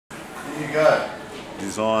you go.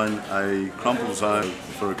 Design a crumple zone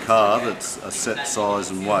for a car that's a set size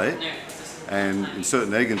and weight, and insert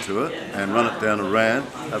an egg into it and run it down a ramp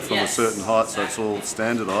from a certain height so it's all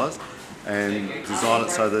standardised, and design it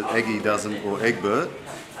so that Eggy doesn't, or Eggbert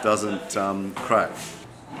doesn't crack.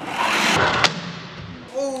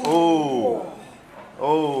 Oh,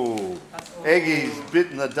 oh, Eggy's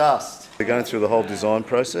bitten the dust. They're going through the whole design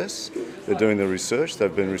process. They're doing the research.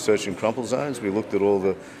 They've been researching crumple zones. We looked at all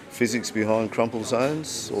the physics behind crumple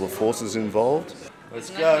zones, all the forces involved.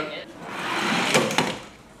 Let's go.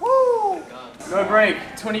 Woo! No break,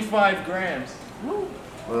 25 grams. Woo!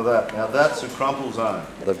 Look at that. Now that's a crumple zone.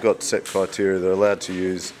 They've got set criteria. They're allowed to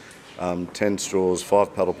use 10 straws,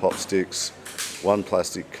 5 paddle pop sticks, 1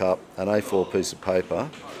 plastic cup, an A4 piece of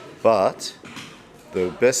paper, but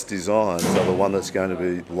the best designs are the one that's going to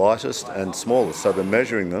be lightest and smallest, so they're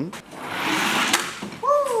measuring them.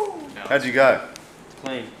 Woo! How'd you go?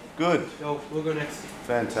 Clean. Good. Go, we'll go next.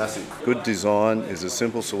 Fantastic. Good design is a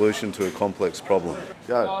simple solution to a complex problem.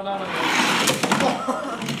 Go. Oh, no.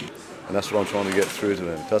 And that's what I'm trying to get through to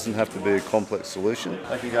them. It doesn't have to be a complex solution.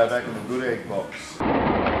 They can go back in the good egg box.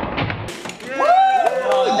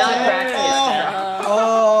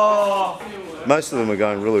 Most of them are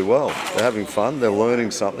going really well. They're having fun, they're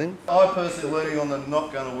learning something. I personally learning on the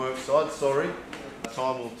not going to work side, sorry.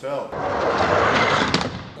 Time will tell.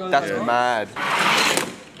 That's mad.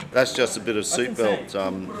 That's just a bit of seatbelt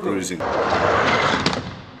bruising.